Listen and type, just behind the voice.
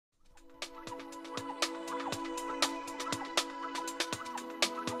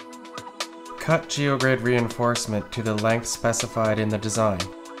Cut Geogrid reinforcement to the length specified in the design.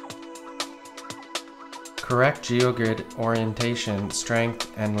 Correct Geogrid orientation,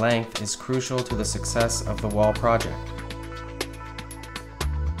 strength, and length is crucial to the success of the wall project.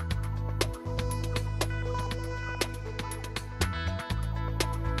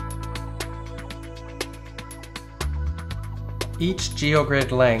 Each Geogrid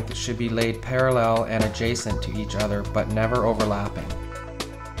length should be laid parallel and adjacent to each other, but never overlapping.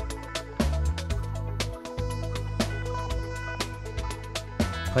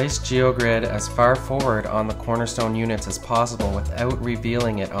 Place Geogrid as far forward on the cornerstone units as possible without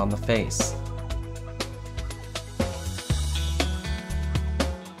revealing it on the face.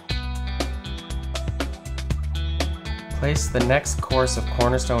 Place the next course of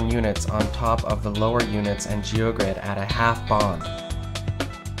cornerstone units on top of the lower units and Geogrid at a half bond.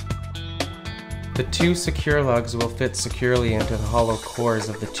 The two secure lugs will fit securely into the hollow cores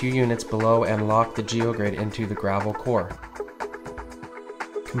of the two units below and lock the Geogrid into the gravel core.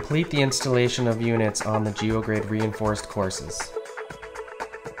 Complete the installation of units on the Geogrid reinforced courses.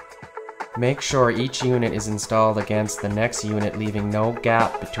 Make sure each unit is installed against the next unit, leaving no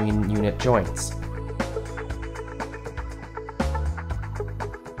gap between unit joints.